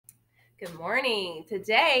Good morning.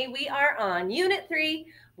 Today we are on Unit 3,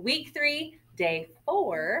 Week 3, Day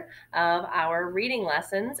 4 of our reading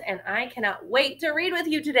lessons, and I cannot wait to read with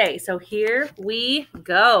you today. So here we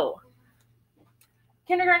go.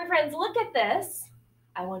 Kindergarten friends, look at this.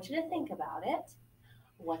 I want you to think about it.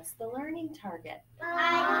 What's the learning target?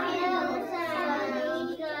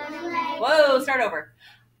 Whoa, start over.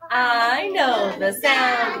 I know the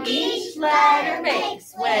sound each letter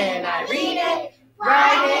makes when I read it,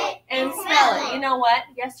 write it, and spell it. You know what?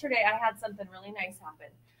 Yesterday I had something really nice happen.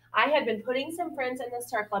 I had been putting some friends in the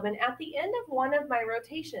Star Club, and at the end of one of my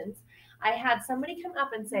rotations, I had somebody come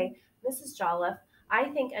up and say, Mrs. Jolliffe, I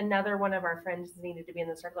think another one of our friends needed to be in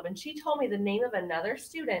the Star Club. And she told me the name of another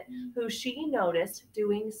student who she noticed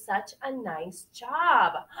doing such a nice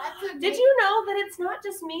job. Did you know that it's not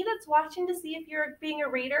just me that's watching to see if you're being a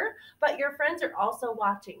reader, but your friends are also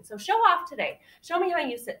watching? So show off today. Show me how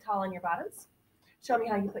you sit tall on your bottoms. Show me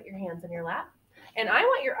how you put your hands in your lap. And I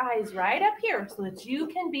want your eyes right up here so that you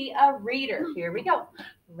can be a reader. Here we go.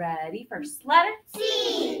 Ready? First letter.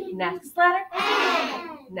 C. Next letter.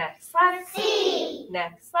 N. Next letter. C.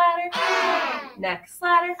 Next letter. N. Next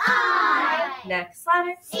letter. I. Next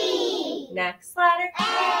letter. C. Next letter.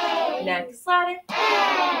 A. Next letter.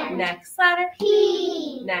 N. Next letter.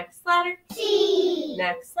 P. Next letter. C.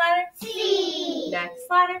 Next letter. C. Next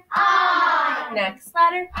letter. I. Next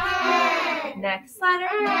letter. N. Next letter.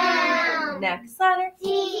 N. Next letter.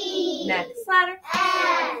 T. Next letter.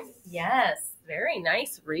 S. Yes, very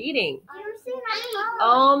nice reading. You see my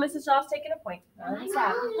Oh, Mrs. Shaw's taking a point. I'm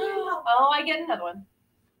sad. Oh, I get another one.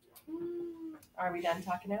 Are we done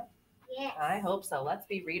talking now? Yes. I hope so. Let's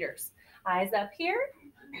be readers. Eyes up here.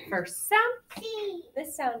 First sound. C.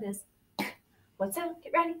 This sound is what sound?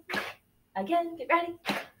 Get ready. Again, get ready.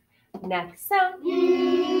 Next sound.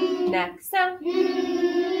 Next sound.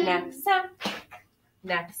 Next sound.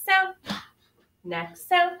 Next sound. Next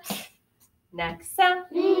sound. Next sound.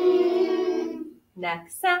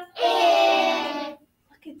 Next sound.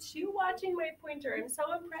 Look at you watching my pointer. I'm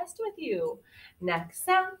so impressed with you. Next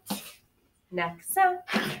sound. Next sound.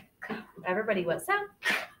 Everybody, what sound?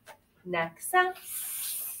 Next sound.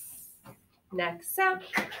 Next sound.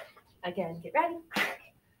 Again, get ready.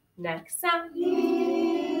 Next sound.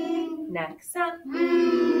 Next sound.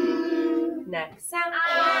 Next sound.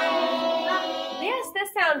 Yes, this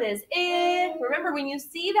sound is I. Remember, when you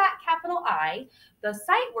see that capital I, the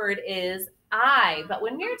sight word is I. But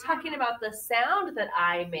when we're talking about the sound that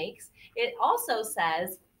I makes, it also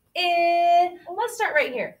says I. Let's start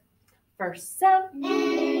right here. First sound.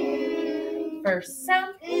 First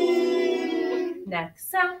sound. Next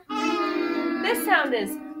sound. This sound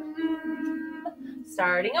is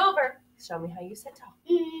starting over. Show me how you sit tall.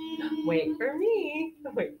 Wait for me.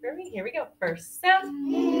 Wait for me. Here we go. First sound.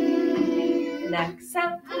 Next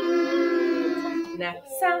sound.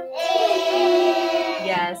 Next sound.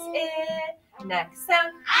 Yes, it. Next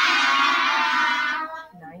sound.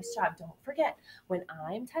 Nice job. Don't forget, when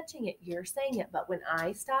I'm touching it, you're saying it. But when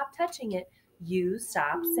I stop touching it, you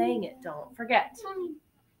stop saying it. Don't forget.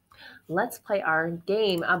 Let's play our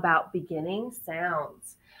game about beginning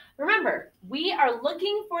sounds. Remember, we are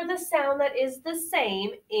looking for the sound that is the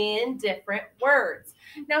same in different words.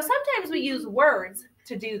 Now, sometimes we use words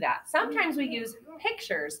to do that. Sometimes we use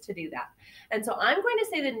pictures to do that. And so I'm going to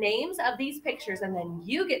say the names of these pictures, and then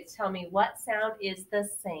you get to tell me what sound is the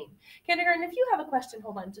same. Kindergarten, if you have a question,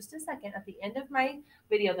 hold on just a second. At the end of my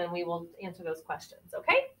video, then we will answer those questions,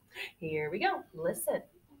 okay? Here we go. Listen.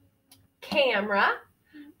 Camera,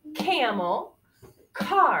 camel,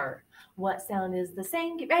 car. What sound is the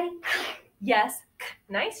same? Get ready. Yes.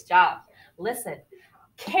 Nice job. Listen.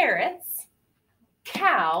 Carrots,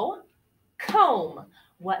 cow, comb.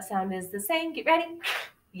 What sound is the same? Get ready.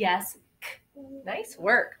 Yes. Nice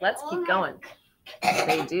work. Let's keep going.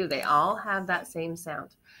 They do. They all have that same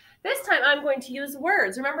sound. This time I'm going to use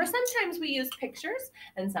words. Remember, sometimes we use pictures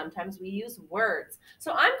and sometimes we use words.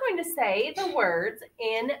 So I'm going to say the words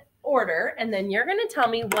in order, and then you're going to tell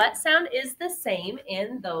me what sound is the same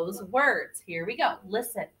in those words. Here we go.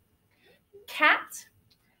 Listen. Cat,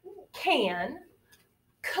 can,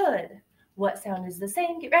 could. What sound is the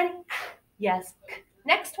same? Get ready. Yes.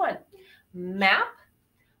 Next one. Map,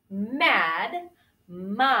 mad,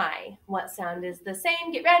 my. What sound is the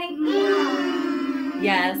same? Get ready.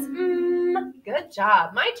 Yes. Good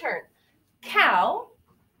job. My turn. Cow,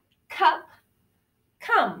 cup,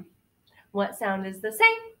 come. What sound is the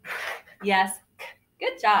same? Yes.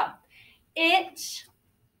 Good job. Itch,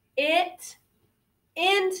 it,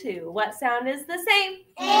 into. What sound is the same?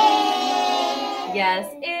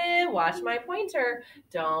 Yes, it. Watch my pointer.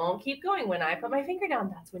 Don't keep going. When I put my finger down,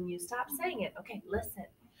 that's when you stop saying it. Okay, listen.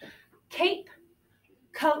 cape,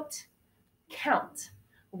 coat, count.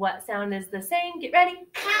 What sound is the same? Get ready.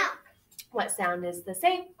 Count. What sound is the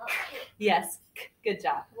same? Okay. Yes, good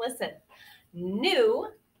job. Listen. New,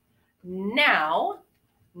 now,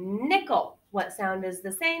 nickel. What sound is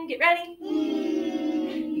the same? Get ready.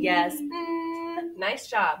 Yes, nice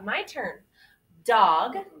job. My turn.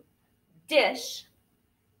 Dog, dish,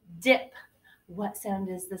 dip. What sound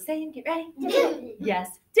is the same? Get ready. Dip.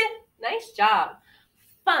 Yes, dip. Nice job.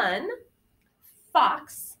 Fun,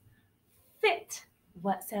 fox, fit.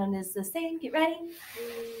 What sound is the same? Get ready.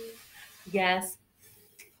 Yes.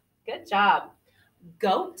 Good job.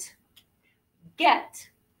 Goat, get,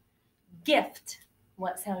 gift.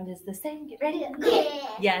 What sound is the same? Get ready. Get.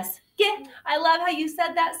 Yes, get. I love how you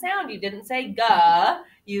said that sound. You didn't say ga.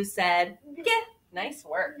 You said get. Nice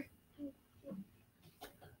work.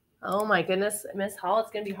 Oh my goodness, Miss Hall,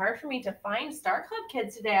 it's going to be hard for me to find Star Club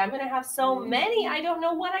kids today. I'm going to have so many. I don't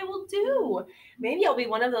know what I will do. Maybe it'll be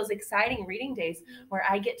one of those exciting reading days where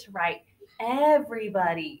I get to write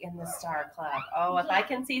everybody in the Star Club. Oh, if I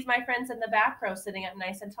can see my friends in the back row sitting up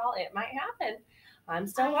nice and tall, it might happen. I'm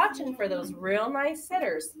still watching for those real nice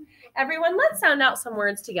sitters. Everyone, let's sound out some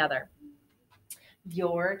words together.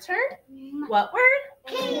 Your turn. What word?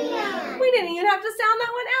 Can. We didn't even have to sound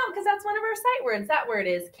that one out because that's one of our sight words. That word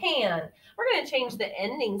is can. We're going to change the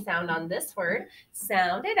ending sound on this word.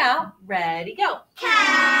 Sound it out. Ready, go.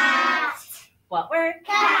 Cat. What word?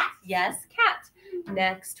 Cat. Yes, cat.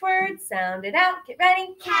 Next word. Sound it out. Get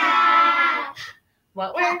ready. Cat.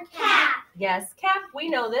 What word? Cat. Yes, cap. We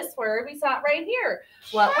know this word. We saw it right here.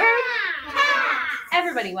 What word? Cat.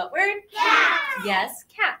 Everybody, what word? Cat. Yes,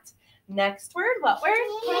 cat. Next word. What word?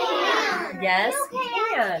 Can. Yes,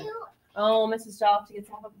 can. Oh, Mrs. Jolliffe gets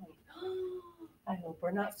half a point. I hope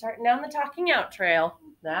we're not starting down the talking out trail.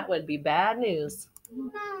 That would be bad news.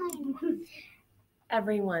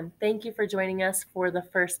 Everyone, thank you for joining us for the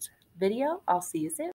first video. I'll see you soon.